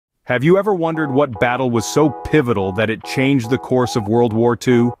Have you ever wondered what battle was so pivotal that it changed the course of World War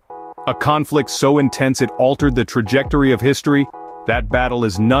II? A conflict so intense it altered the trajectory of history? That battle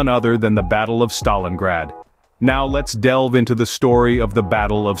is none other than the Battle of Stalingrad. Now let's delve into the story of the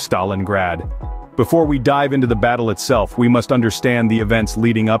Battle of Stalingrad. Before we dive into the battle itself, we must understand the events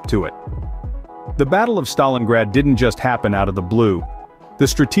leading up to it. The Battle of Stalingrad didn't just happen out of the blue. The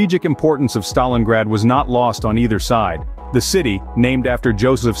strategic importance of Stalingrad was not lost on either side. The city, named after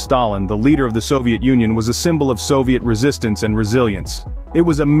Joseph Stalin, the leader of the Soviet Union, was a symbol of Soviet resistance and resilience. It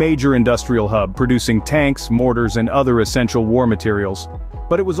was a major industrial hub, producing tanks, mortars, and other essential war materials.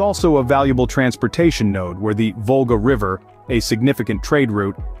 But it was also a valuable transportation node where the Volga River, a significant trade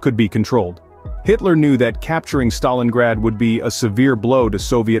route, could be controlled. Hitler knew that capturing Stalingrad would be a severe blow to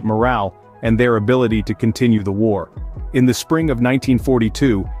Soviet morale and their ability to continue the war. In the spring of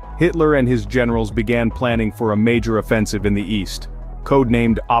 1942, Hitler and his generals began planning for a major offensive in the east.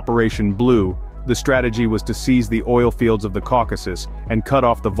 Codenamed Operation Blue, the strategy was to seize the oil fields of the Caucasus and cut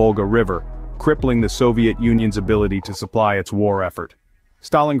off the Volga River, crippling the Soviet Union's ability to supply its war effort.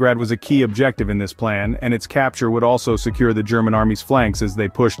 Stalingrad was a key objective in this plan, and its capture would also secure the German army's flanks as they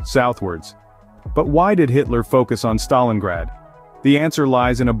pushed southwards. But why did Hitler focus on Stalingrad? The answer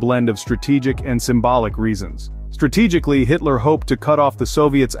lies in a blend of strategic and symbolic reasons. Strategically, Hitler hoped to cut off the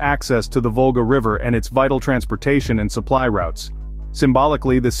Soviets' access to the Volga River and its vital transportation and supply routes.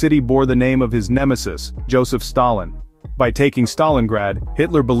 Symbolically, the city bore the name of his nemesis, Joseph Stalin. By taking Stalingrad,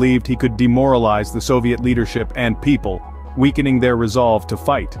 Hitler believed he could demoralize the Soviet leadership and people, weakening their resolve to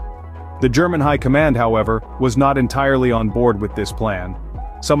fight. The German High Command, however, was not entirely on board with this plan.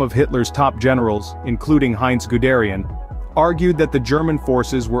 Some of Hitler's top generals, including Heinz Guderian, argued that the German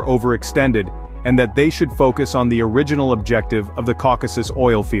forces were overextended and that they should focus on the original objective of the Caucasus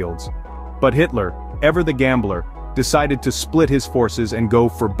oil fields. But Hitler, ever the gambler, decided to split his forces and go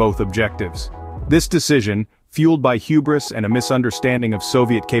for both objectives. This decision, fueled by hubris and a misunderstanding of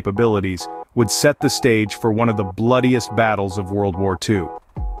Soviet capabilities, would set the stage for one of the bloodiest battles of World War II.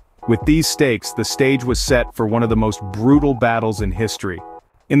 With these stakes, the stage was set for one of the most brutal battles in history.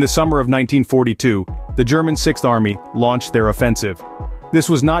 In the summer of 1942, the German Sixth Army launched their offensive. This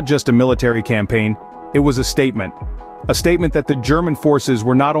was not just a military campaign, it was a statement. A statement that the German forces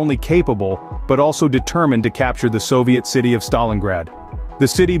were not only capable, but also determined to capture the Soviet city of Stalingrad. The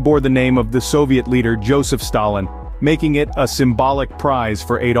city bore the name of the Soviet leader Joseph Stalin, making it a symbolic prize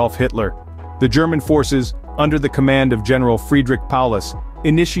for Adolf Hitler. The German forces, under the command of General Friedrich Paulus,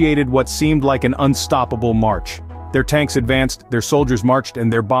 initiated what seemed like an unstoppable march. Their tanks advanced, their soldiers marched,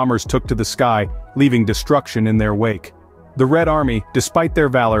 and their bombers took to the sky, leaving destruction in their wake. The Red Army, despite their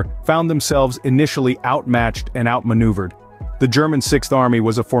valor, found themselves initially outmatched and outmaneuvered. The German Sixth Army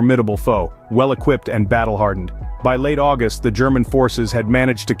was a formidable foe, well-equipped and battle-hardened. By late August, the German forces had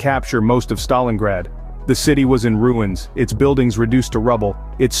managed to capture most of Stalingrad. The city was in ruins, its buildings reduced to rubble,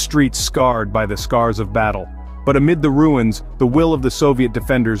 its streets scarred by the scars of battle. But amid the ruins, the will of the Soviet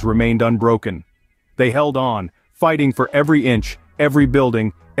defenders remained unbroken. They held on, fighting for every inch, every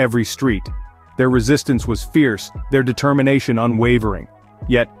building, every street. Their resistance was fierce, their determination unwavering.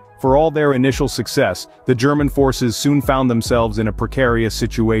 Yet, for all their initial success, the German forces soon found themselves in a precarious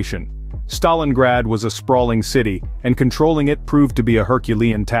situation. Stalingrad was a sprawling city, and controlling it proved to be a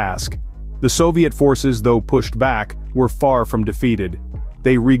Herculean task. The Soviet forces, though pushed back, were far from defeated.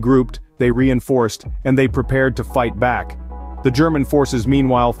 They regrouped, they reinforced, and they prepared to fight back. The German forces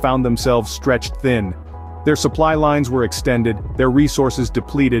meanwhile found themselves stretched thin. Their supply lines were extended, their resources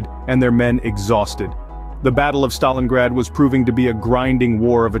depleted, and their men exhausted. The Battle of Stalingrad was proving to be a grinding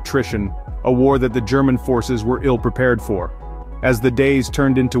war of attrition, a war that the German forces were ill-prepared for. As the days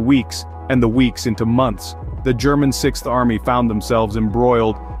turned into weeks, and the weeks into months, the German Sixth Army found themselves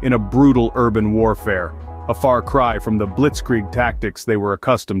embroiled in a brutal urban warfare, a far cry from the blitzkrieg tactics they were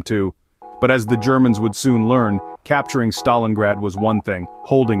accustomed to. But as the Germans would soon learn, capturing Stalingrad was one thing,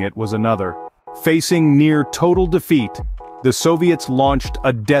 holding it was another. Facing near total defeat, the Soviets launched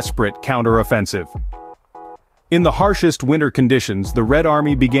a desperate counteroffensive. In the harshest winter conditions, the Red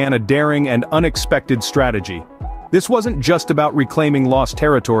Army began a daring and unexpected strategy. This wasn't just about reclaiming lost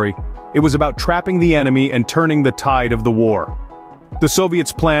territory, it was about trapping the enemy and turning the tide of the war. The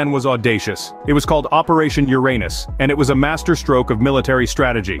Soviets' plan was audacious. It was called Operation Uranus, and it was a masterstroke of military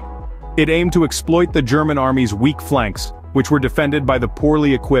strategy. It aimed to exploit the German army's weak flanks, which were defended by the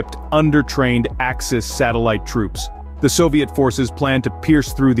poorly equipped, under-trained Axis satellite troops. The Soviet forces planned to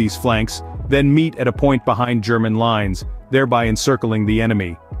pierce through these flanks, then meet at a point behind German lines, thereby encircling the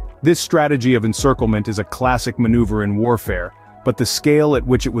enemy. This strategy of encirclement is a classic maneuver in warfare, but the scale at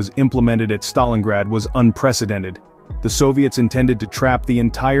which it was implemented at Stalingrad was unprecedented. The Soviets intended to trap the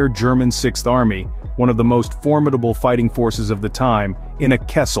entire German Sixth Army, one of the most formidable fighting forces of the time, in a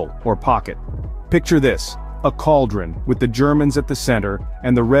kessel or pocket. Picture this, a cauldron with the Germans at the center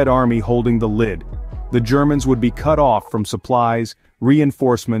and the Red Army holding the lid. The Germans would be cut off from supplies,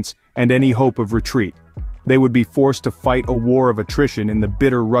 reinforcements, and any hope of retreat. They would be forced to fight a war of attrition in the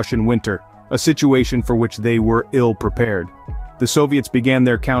bitter Russian winter, a situation for which they were ill prepared. The Soviets began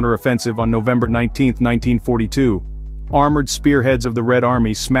their counteroffensive on November 19, 1942. Armored spearheads of the Red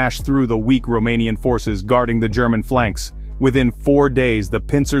Army smashed through the weak Romanian forces guarding the German flanks. Within 4 days, the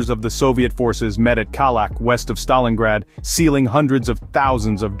pincers of the Soviet forces met at Kalach, west of Stalingrad, sealing hundreds of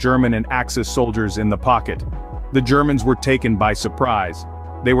thousands of German and Axis soldiers in the pocket. The Germans were taken by surprise.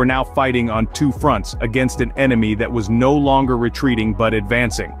 They were now fighting on two fronts against an enemy that was no longer retreating but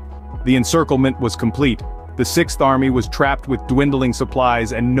advancing. The encirclement was complete. The Sixth Army was trapped with dwindling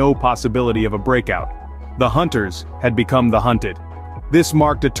supplies and no possibility of a breakout. The hunters had become the hunted. This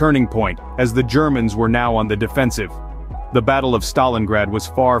marked a turning point, as the Germans were now on the defensive. The Battle of Stalingrad was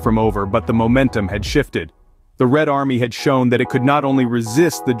far from over, but the momentum had shifted. The Red Army had shown that it could not only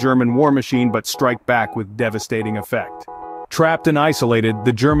resist the German war machine but strike back with devastating effect. Trapped and isolated,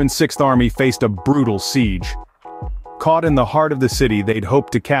 the German Sixth Army faced a brutal siege. Caught in the heart of the city they'd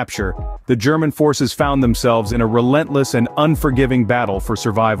hoped to capture, the German forces found themselves in a relentless and unforgiving battle for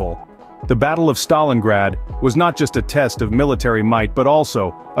survival. The Battle of Stalingrad was not just a test of military might but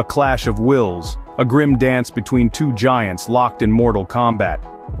also a clash of wills, a grim dance between two giants locked in mortal combat.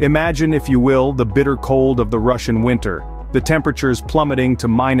 Imagine, if you will, the bitter cold of the Russian winter, the temperatures plummeting to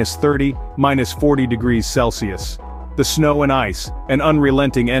 -30, -40 degrees Celsius. The snow and ice, an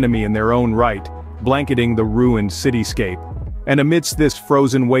unrelenting enemy in their own right, blanketing the ruined cityscape. And amidst this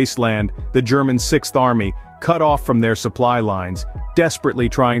frozen wasteland, the German Sixth Army, cut off from their supply lines, desperately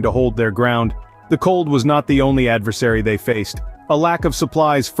trying to hold their ground. The cold was not the only adversary they faced. A lack of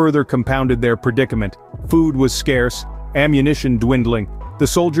supplies further compounded their predicament. Food was scarce, ammunition dwindling. The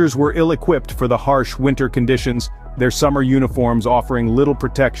soldiers were ill-equipped for the harsh winter conditions, their summer uniforms offering little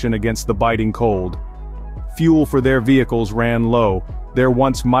protection against the biting cold. Fuel for their vehicles ran low, their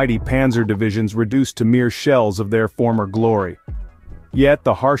once mighty panzer divisions reduced to mere shells of their former glory. Yet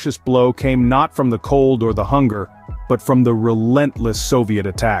the harshest blow came not from the cold or the hunger, but from the relentless Soviet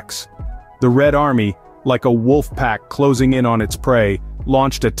attacks. The Red Army, like a wolf pack closing in on its prey,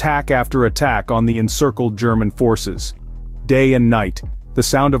 launched attack after attack on the encircled German forces. Day and night, the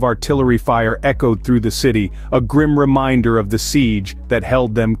sound of artillery fire echoed through the city, a grim reminder of the siege that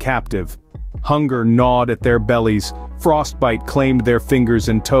held them captive. Hunger gnawed at their bellies, frostbite claimed their fingers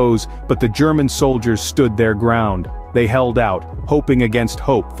and toes, but the German soldiers stood their ground. They held out, hoping against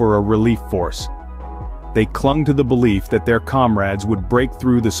hope for a relief force. They clung to the belief that their comrades would break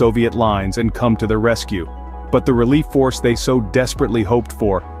through the Soviet lines and come to their rescue. But the relief force they so desperately hoped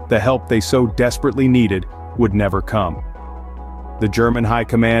for, the help they so desperately needed, would never come. The German high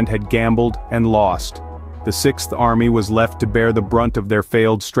command had gambled and lost. The Sixth Army was left to bear the brunt of their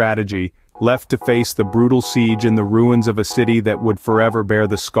failed strategy, left to face the brutal siege in the ruins of a city that would forever bear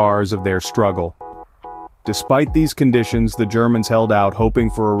the scars of their struggle. Despite these conditions, the Germans held out, hoping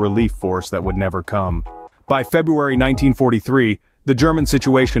for a relief force that would never come. By February 1943, the German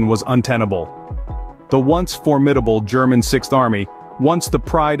situation was untenable. The once formidable German Sixth Army, once the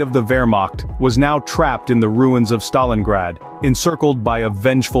pride of the Wehrmacht, was now trapped in the ruins of Stalingrad, encircled by a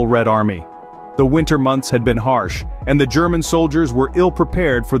vengeful Red Army. The winter months had been harsh, and the German soldiers were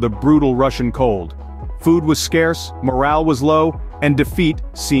ill-prepared for the brutal Russian cold. Food was scarce, morale was low, and defeat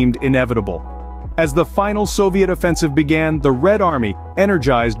seemed inevitable. As the final Soviet offensive began, the Red Army,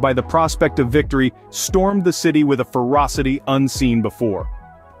 energized by the prospect of victory, stormed the city with a ferocity unseen before.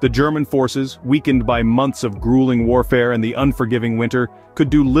 The German forces, weakened by months of grueling warfare and the unforgiving winter, could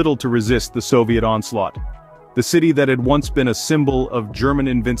do little to resist the Soviet onslaught. The city that had once been a symbol of German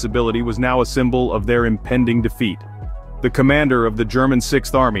invincibility was now a symbol of their impending defeat. The commander of the German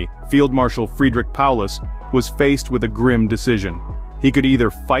Sixth Army, Field Marshal Friedrich Paulus, was faced with a grim decision. He could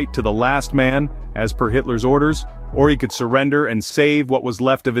either fight to the last man, as per Hitler's orders, or he could surrender and save what was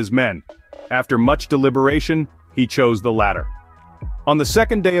left of his men. After much deliberation, he chose the latter. On the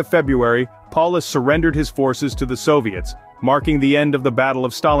second day of February, Paulus surrendered his forces to the Soviets, marking the end of the Battle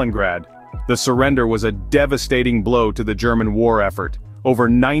of Stalingrad. The surrender was a devastating blow to the German war effort. Over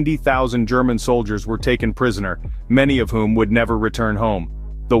 90,000 German soldiers were taken prisoner, many of whom would never return home.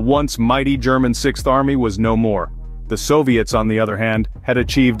 The once mighty German Sixth Army was no more. The Soviets, on the other hand, had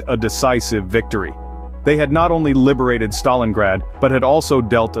achieved a decisive victory. They had not only liberated Stalingrad, but had also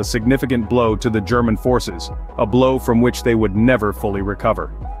dealt a significant blow to the German forces, a blow from which they would never fully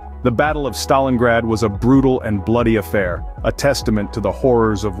recover. The Battle of Stalingrad was a brutal and bloody affair, a testament to the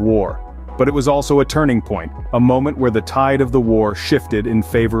horrors of war. But it was also a turning point, a moment where the tide of the war shifted in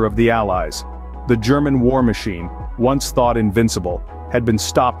favor of the Allies. The German war machine, once thought invincible, had been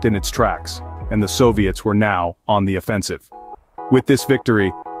stopped in its tracks, and the Soviets were now on the offensive. With this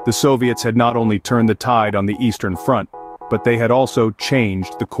victory, the Soviets had not only turned the tide on the Eastern Front, but they had also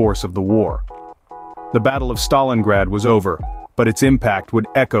changed the course of the war. The Battle of Stalingrad was over, but its impact would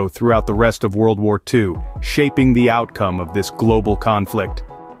echo throughout the rest of World War II, shaping the outcome of this global conflict.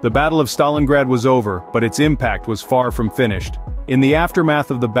 The Battle of Stalingrad was over, but its impact was far from finished. In the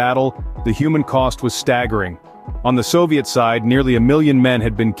aftermath of the battle, the human cost was staggering. On the Soviet side, nearly 1 million men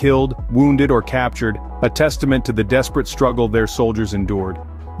had been killed, wounded or captured, a testament to the desperate struggle their soldiers endured.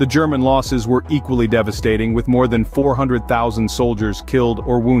 The German losses were equally devastating, with more than 400,000 soldiers killed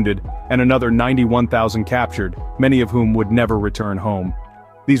or wounded, and another 91,000 captured, many of whom would never return home.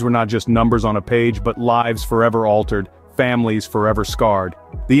 These were not just numbers on a page, but lives forever altered, families forever scarred.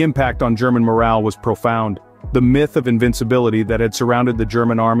 The impact on German morale was profound. The myth of invincibility that had surrounded the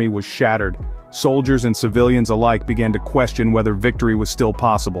German army was shattered. Soldiers and civilians alike began to question whether victory was still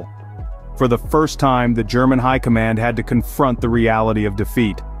possible. For the first time, the German high command had to confront the reality of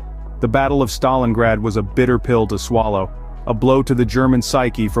defeat. The Battle of Stalingrad was a bitter pill to swallow, a blow to the German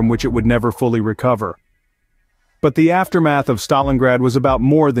psyche from which it would never fully recover. But the aftermath of Stalingrad was about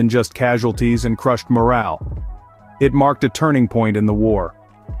more than just casualties and crushed morale. It marked a turning point in the war.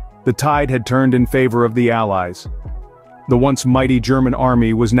 The tide had turned in favor of the Allies. The once mighty German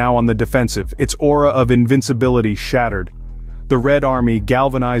army was now on the defensive, its aura of invincibility shattered. The Red Army,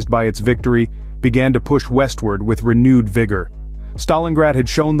 galvanized by its victory, began to push westward with renewed vigor. Stalingrad had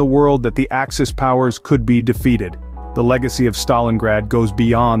shown the world that the Axis powers could be defeated. The legacy of Stalingrad goes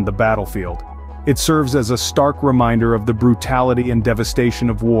beyond the battlefield. It serves as a stark reminder of the brutality and devastation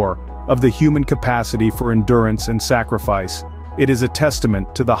of war, of the human capacity for endurance and sacrifice. It is a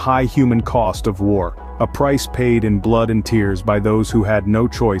testament to the high human cost of war, a price paid in blood and tears by those who had no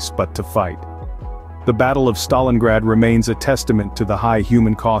choice but to fight. The Battle of Stalingrad remains a testament to the high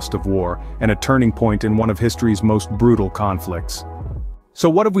human cost of war, and a turning point in one of history's most brutal conflicts. So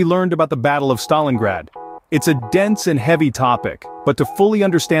what have we learned about the Battle of Stalingrad? It's a dense and heavy topic, but to fully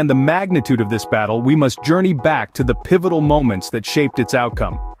understand the magnitude of this battle, we must journey back to the pivotal moments that shaped its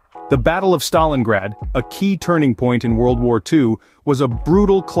outcome. The Battle of Stalingrad, a key turning point in World War II, was a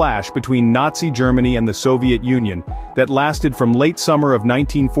brutal clash between Nazi Germany and the Soviet Union that lasted from late summer of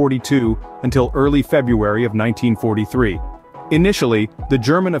 1942 until early February of 1943. Initially, the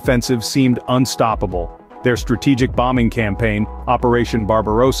German offensive seemed unstoppable. Their strategic bombing campaign, Operation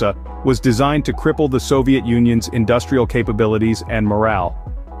Barbarossa, was designed to cripple the Soviet Union's industrial capabilities and morale.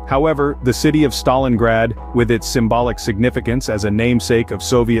 However, the city of Stalingrad, with its symbolic significance as a namesake of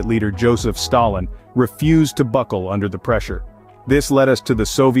Soviet leader Joseph Stalin, refused to buckle under the pressure. This led us to the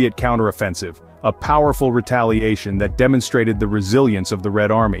Soviet counteroffensive, a powerful retaliation that demonstrated the resilience of the Red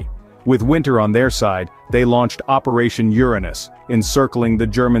Army. With winter on their side, they launched Operation Uranus, encircling the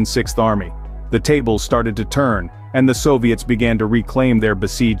German Sixth Army. The tables started to turn, and the Soviets began to reclaim their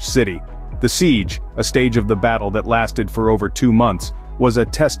besieged city. The siege, a stage of the battle that lasted for over 2 months, was a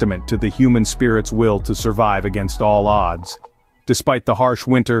testament to the human spirit's will to survive against all odds. Despite the harsh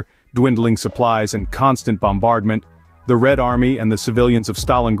winter, dwindling supplies and constant bombardment, the Red Army and the civilians of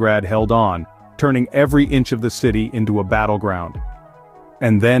Stalingrad held on, turning every inch of the city into a battleground.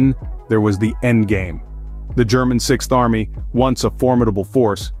 And then, there was the endgame. The German Sixth Army, once a formidable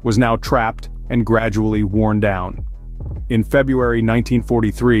force, was now trapped and gradually worn down. In February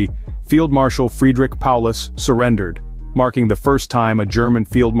 1943, Field Marshal Friedrich Paulus surrendered, marking the first time a German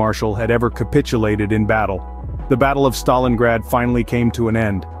field marshal had ever capitulated in battle. The Battle of Stalingrad finally came to an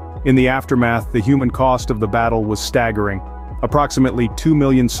end. In the aftermath, the human cost of the battle was staggering. Approximately 2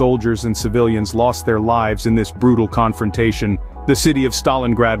 million soldiers and civilians lost their lives in this brutal confrontation. The city of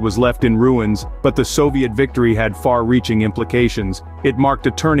Stalingrad was left in ruins, but the Soviet victory had far-reaching implications. It marked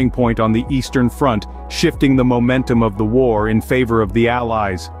a turning point on the Eastern Front, shifting the momentum of the war in favor of the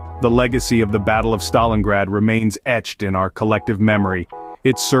Allies. The legacy of the Battle of Stalingrad remains etched in our collective memory.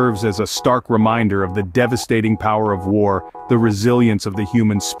 It serves as a stark reminder of the devastating power of war, the resilience of the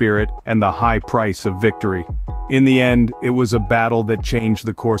human spirit, and the high price of victory. In the end, it was a battle that changed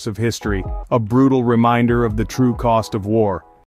the course of history, a brutal reminder of the true cost of war.